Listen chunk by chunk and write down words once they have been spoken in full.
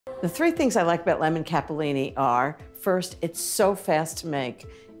The three things I like about lemon capellini are, first, it's so fast to make.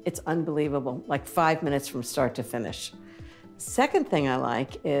 It's unbelievable, like 5 minutes from start to finish. Second thing I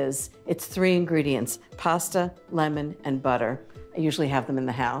like is it's 3 ingredients, pasta, lemon, and butter. I usually have them in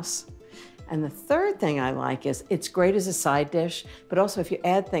the house. And the third thing I like is it's great as a side dish, but also if you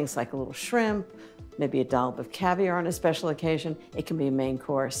add things like a little shrimp, maybe a dollop of caviar on a special occasion, it can be a main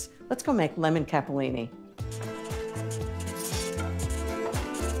course. Let's go make lemon capellini.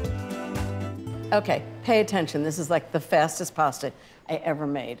 Okay, pay attention. This is like the fastest pasta I ever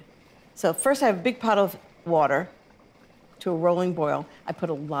made. So first I have a big pot of water to a rolling boil. I put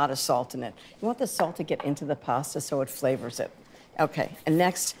a lot of salt in it. You want the salt to get into the pasta so it flavors it. Okay, and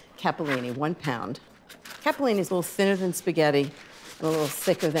next, capellini, 1 pound. Capellini is a little thinner than spaghetti and a little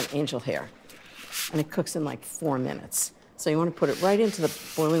thicker than angel hair. And it cooks in like 4 minutes. So you want to put it right into the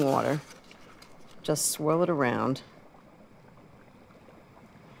boiling water. Just swirl it around.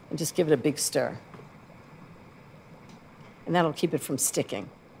 And just give it a big stir. And that'll keep it from sticking.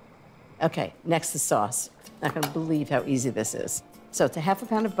 Okay, next the sauce. Not gonna believe how easy this is. So it's a ½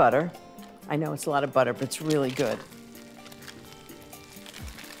 pound of butter. I know it's a lot of butter, but it's really good.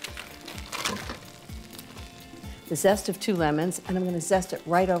 The zest of 2 lemons, and I'm gonna zest it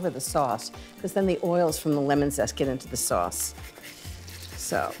right over the sauce, because then the oils from the lemon zest get into the sauce.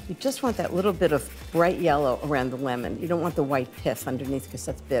 So you just want that little bit of bright yellow around the lemon. You don't want the white pith underneath because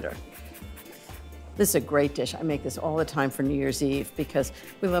that's bitter. This is a great dish. I make this all the time for New Year's Eve because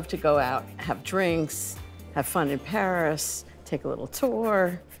we love to go out, have drinks, have fun in Paris, take a little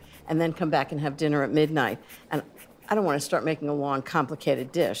tour, and then come back and have dinner at midnight. And I don't want to start making a long,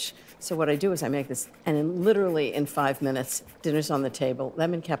 complicated dish. So what I do is I make this, and literally in 5 minutes, dinner's on the table,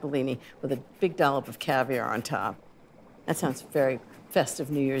 lemon capellini with a big dollop of caviar on top. That sounds very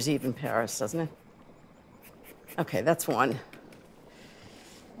festive New Year's Eve in Paris, doesn't it? Okay, that's one.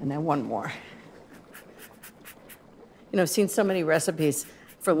 And now one more. You know, I've seen so many recipes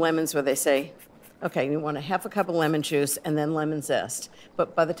for lemons where they say, okay, you want a ½ cup of lemon juice and then lemon zest.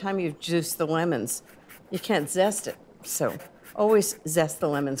 But by the time you've juiced the lemons, you can't zest it. So always zest the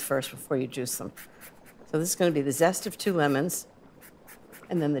lemons first before you juice them. So this is going to be the zest of 2 lemons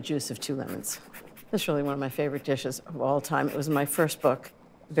and then the juice of 2 lemons. This is really one of my favorite dishes of all time. It was in my first book,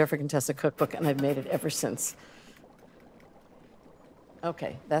 the Barefoot Contessa cookbook, and I've made it ever since.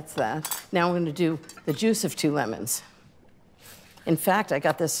 Okay, that's that. Now I'm going to do the juice of 2 lemons. In fact, I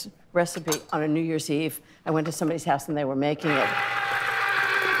got this recipe on a New Year's Eve. I went to somebody's house and they were making it.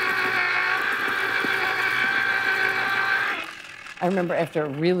 I remember after a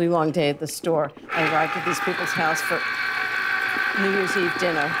really long day at the store, I arrived at these people's house for New Year's Eve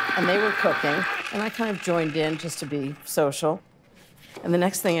dinner, and they were cooking, and I kind of joined in just to be social. And the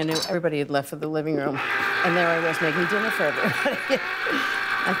next thing I knew, everybody had left for the living room, and there I was making dinner for everybody.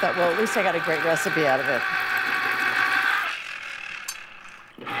 I thought, well, at least I got a great recipe out of it.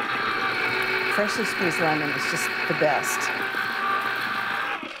 Freshly squeezed lemon is just the best.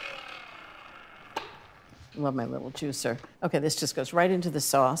 Love my little juicer. Okay, this just goes right into the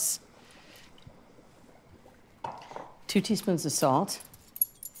sauce. 2 teaspoons of salt.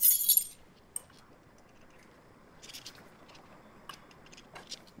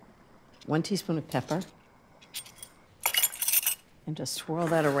 One teaspoon of pepper. And just swirl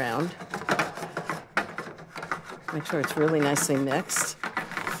that around. Make sure it's really nicely mixed.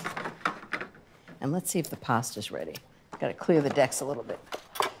 And let's see if the pasta's ready. Got to clear the decks a little bit.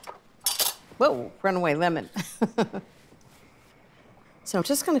 Whoa, runaway lemon. So I'm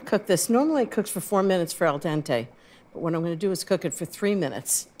just going to cook this. Normally it cooks for 4 minutes for al dente, but what I'm going to do is cook it for 3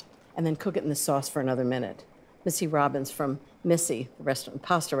 minutes and then cook it in the sauce for another minute. Missy Robbins from Missy, the restaurant,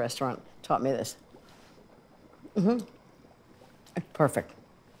 pasta restaurant, taught me this. Perfect.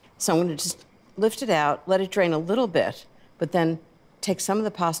 So I'm going to just lift it out, let it drain a little bit, but then take some of the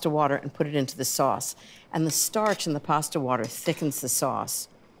pasta water and put it into the sauce. And the starch in the pasta water thickens the sauce.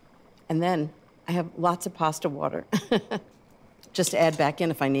 And then I have lots of pasta water just to add back in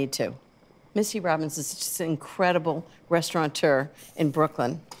if I need to. Missy Robbins is just an incredible restaurateur in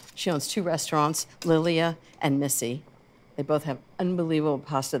Brooklyn. She owns 2 restaurants, Lilia and Missy. They both have unbelievable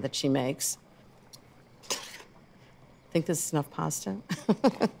pasta that she makes. Think this is enough pasta?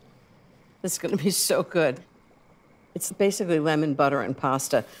 This is going to be so good. It's basically lemon, butter, and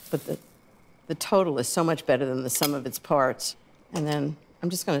pasta, but the total is so much better than the sum of its parts. And then I'm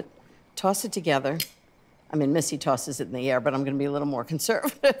just going to toss it together. I mean, Missy tosses it in the air, but I'm going to be a little more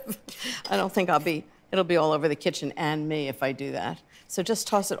conservative. I don't think it'll be all over the kitchen and me if I do that. So just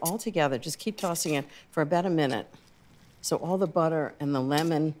toss it all together. Just keep tossing it for about a minute. So all the butter and the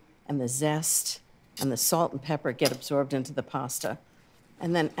lemon and the zest and the salt and pepper get absorbed into the pasta.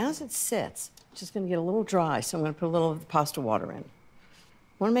 And then as it sits, it's just gonna get a little dry, so I'm gonna put a little of the pasta water in.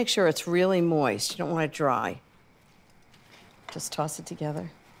 Wanna make sure it's really moist. You don't want it dry. Just toss it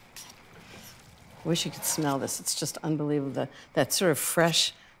together. I wish you could smell this. It's just unbelievable. That sort of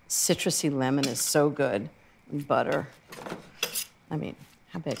fresh, citrusy lemon is so good. And butter. I mean,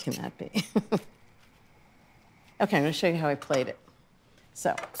 how bad can that be? Okay, I'm gonna show you how I plate it.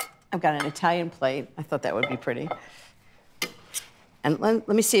 So, I've got an Italian plate. I thought that would be pretty. And let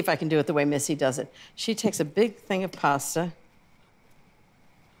me see if I can do it the way Missy does it. She takes a big thing of pasta.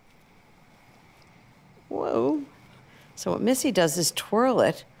 Whoa. So what Missy does is twirl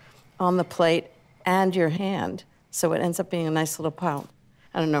it on the plate and your hand, so it ends up being a nice little pile.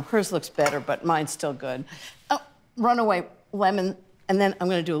 I don't know, hers looks better, but mine's still good. Oh, runaway lemon, and then I'm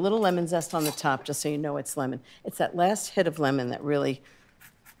gonna do a little lemon zest on the top, just so you know it's lemon. It's that last hit of lemon that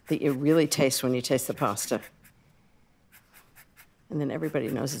you really taste when you taste the pasta. And then everybody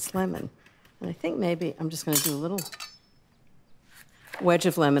knows it's lemon. And I think maybe I'm just gonna do a little wedge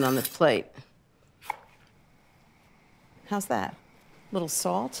of lemon on the plate. How's that? A little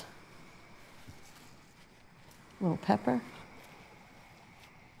salt, a little pepper.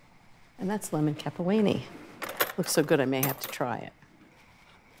 And that's lemon Capellini. Looks so good, I may have to try it.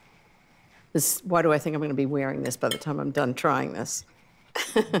 Why do I think I'm gonna be wearing this by the time I'm done trying this?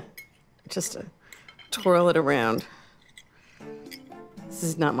 Just to twirl it around. This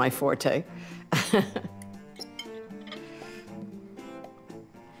is not my forte.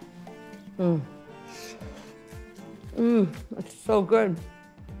 It's so good.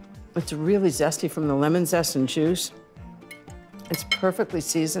 It's really zesty from the lemon zest and juice. It's perfectly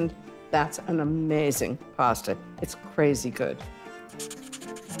seasoned. That's an amazing pasta. It's crazy good.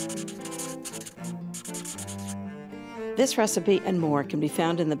 This recipe and more can be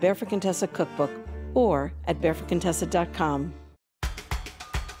found in the Barefoot Contessa cookbook or at barefootcontessa.com.